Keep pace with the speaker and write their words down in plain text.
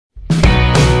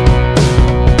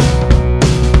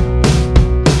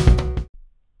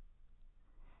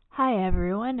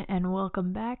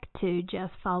welcome back to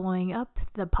Just Following Up,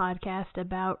 the podcast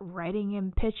about writing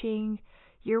and pitching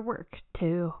your work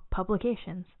to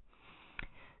publications.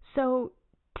 So,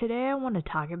 today I want to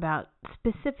talk about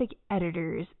specific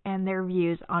editors and their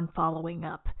views on following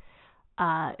up,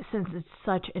 since it's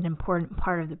such an important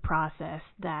part of the process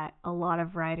that a lot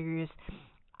of writers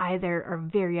either are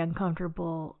very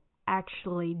uncomfortable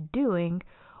actually doing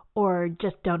or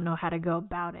just don't know how to go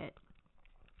about it.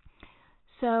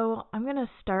 So I'm going to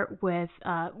start by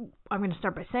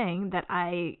saying that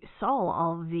I saw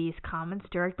all of these comments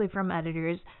directly from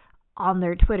editors on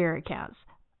their Twitter accounts.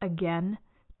 Again,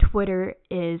 Twitter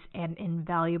is an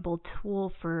invaluable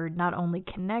tool for not only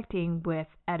connecting with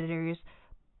editors,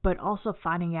 but also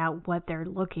finding out what they're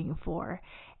looking for.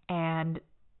 And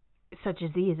such as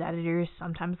these editors,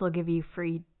 sometimes they'll give you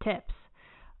free tips.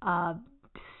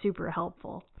 Super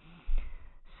helpful.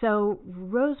 So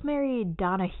Rosemary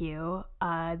Donahue,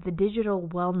 the digital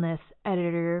wellness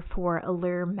editor for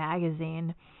Allure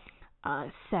magazine,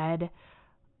 said,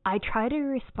 "I try to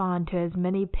respond to as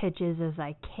many pitches as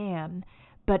I can,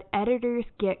 but editors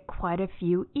get quite a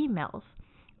few emails.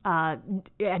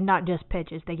 And not just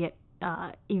pitches, they get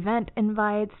event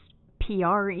invites,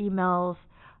 PR emails,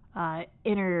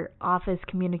 inter-office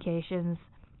communications.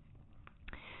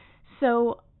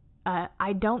 So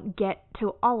I don't get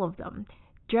to all of them.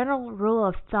 General rule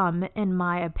of thumb, in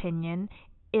my opinion,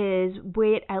 is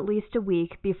wait at least a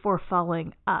week before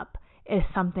following up. If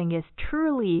something is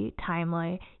truly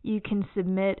timely, you can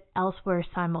submit elsewhere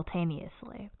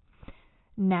simultaneously."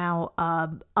 Now,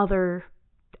 other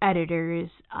editors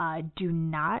do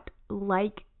not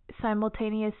like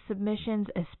simultaneous submissions,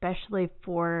 especially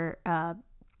for,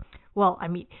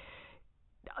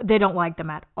 they don't like them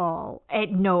at all.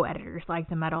 No editors like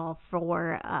them at all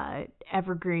for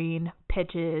evergreen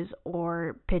pitches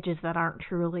or pitches that aren't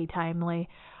truly timely.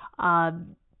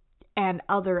 And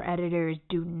other editors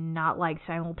do not like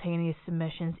simultaneous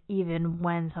submissions, even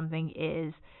when something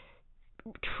is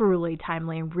truly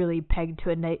timely and really pegged to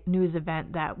a news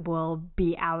event that will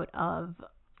be out of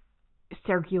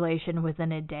circulation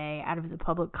within a day, out of the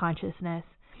public consciousness.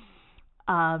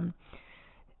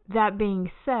 That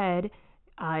being said,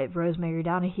 Rosemary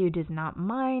Donahue does not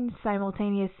mind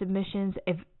simultaneous submissions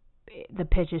if the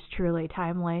pitch is truly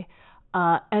timely.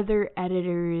 Other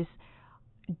editors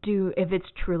do, if it's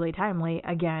truly timely.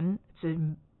 Again, it's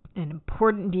an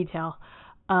important detail.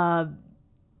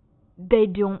 They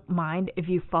don't mind if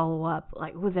you follow up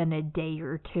like within a day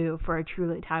or two for a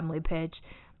truly timely pitch,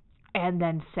 and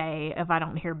then say, if I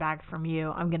don't hear back from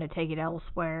you, I'm going to take it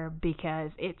elsewhere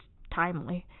because it's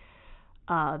timely.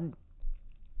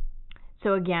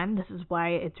 So again, this is why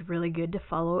it's really good to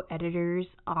follow editors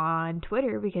on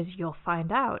Twitter, because you'll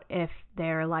find out if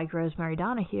they're like Rosemary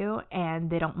Donahue and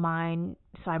they don't mind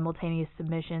simultaneous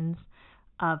submissions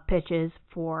of pitches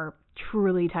for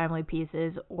truly timely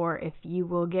pieces, or if you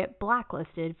will get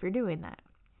blacklisted for doing that.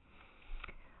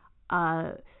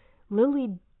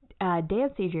 Lily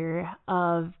Danziger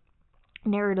of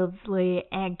Narratively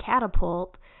and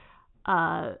Catapult,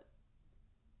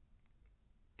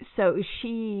 so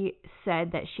she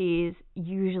said that she's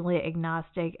usually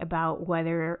agnostic about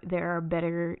whether there are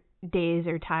better days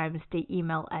or times to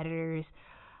email editors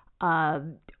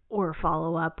or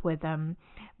follow up with them,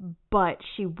 but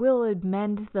she will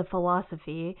amend the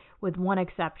philosophy with one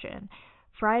exception.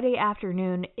 Friday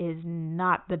afternoon is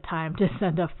not the time to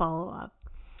send a follow-up,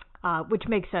 which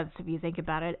makes sense if you think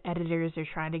about it. Editors are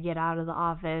trying to get out of the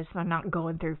office. They're not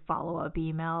going through follow-up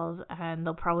emails, and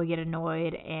they'll probably get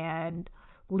annoyed and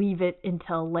leave it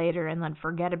until later and then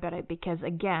forget about it because,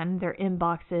 again, their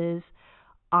inboxes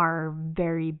are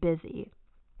very busy.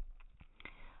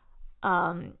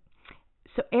 So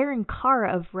Erin Carr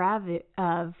of Ravishly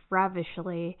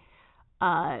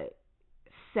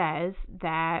says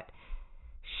that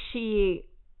she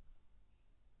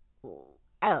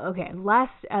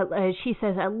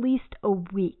says at least a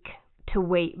week to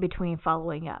wait between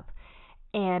following up,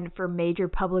 and for major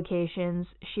publications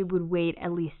she would wait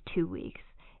at least 2 weeks.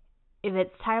 If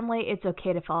it's timely, it's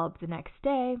okay to follow up the next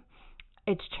day.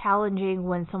 It's challenging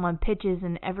when someone pitches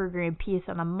an evergreen piece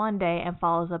on a Monday and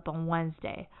follows up on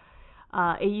Wednesday.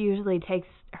 It usually takes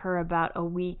her about a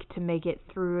week to make it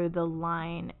through the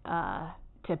line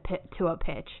to a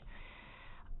pitch.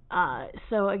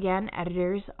 So again,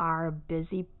 editors are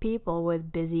busy people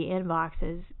with busy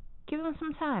inboxes. Give them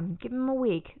some time. Give them a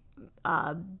week.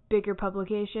 Bigger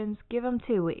publications, give them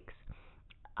 2 weeks.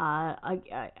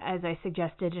 As I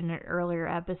suggested in an earlier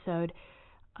episode,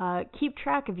 keep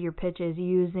track of your pitches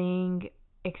using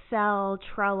Excel,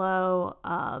 Trello,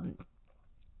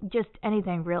 just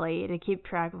anything really to keep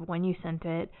track of when you sent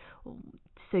it,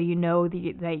 so you know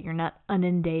that you're not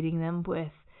inundating them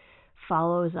with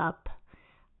follows up.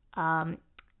 And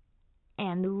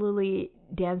Lily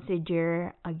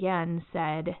Danziger again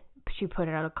said, she put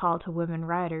out a call to women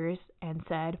writers and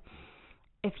said,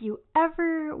 if you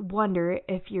ever wonder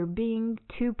if you're being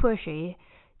too pushy,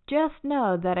 just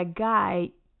know that a guy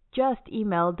just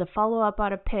emailed to follow up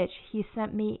on a pitch he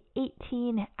sent me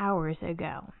 18 hours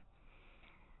ago.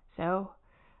 So,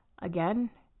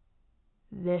 again,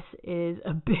 this is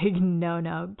a big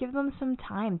no-no. Give them some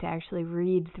time to actually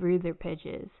read through their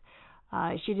pitches.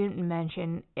 She didn't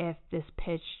mention if this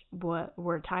pitch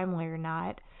were timely or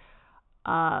not,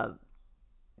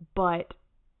 but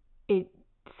it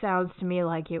sounds to me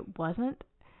like it wasn't.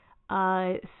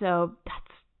 So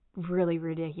that's really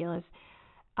ridiculous.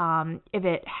 If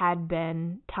it had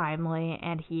been timely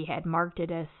and he had marked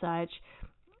it as such,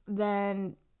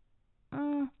 then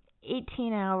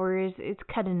 18 hours, it's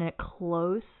cutting it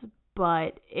close,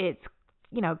 but it's,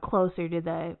 closer to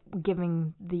the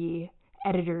giving the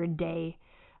editor a day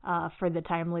for the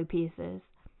timely pieces.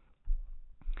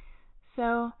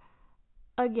 So,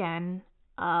 again,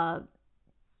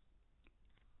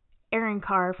 Erin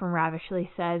Carr from Ravishly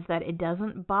says that it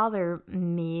doesn't bother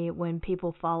me when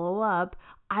people follow up.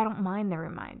 I don't mind the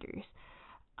reminders.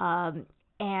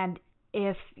 And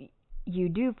if you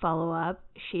do follow up,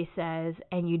 she says,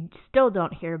 and you still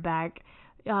don't hear back,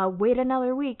 wait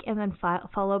another week and then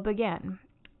follow up again.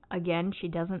 Again, she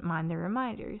doesn't mind the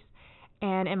reminders.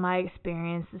 And in my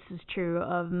experience, this is true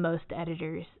of most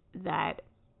editors, that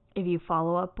if you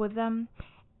follow up with them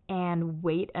and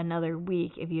wait another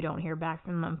week, if you don't hear back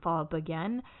from them and follow up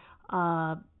again,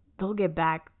 they'll get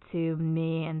back to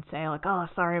me and say, like, oh,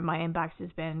 sorry, my inbox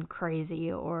has been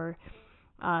crazy, or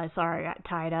sorry, I got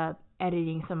tied up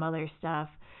editing some other stuff.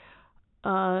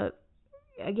 Again,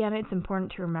 it's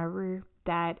important to remember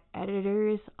that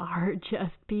editors are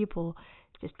just people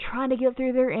just trying to get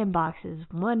through their inboxes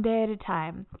one day at a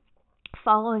time.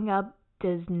 Following up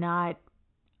does not,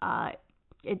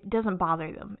 it doesn't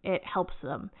bother them. It helps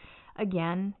them.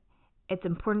 Again, it's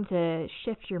important to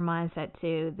shift your mindset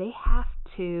to, they have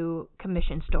to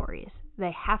commission stories.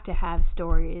 They have to have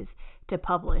stories to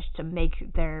publish to make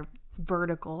their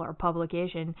vertical or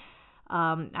publication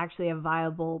actually a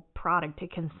viable product to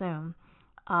consume.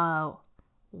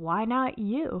 Why not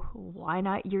you? Why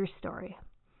not your story?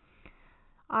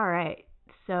 All right,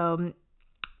 so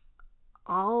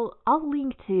I'll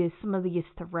link to some of these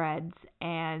threads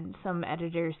and some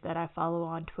editors that I follow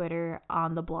on Twitter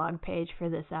on the blog page for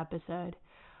this episode.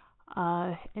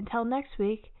 Until next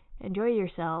week, enjoy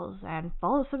yourselves and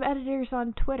follow some editors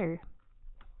on Twitter.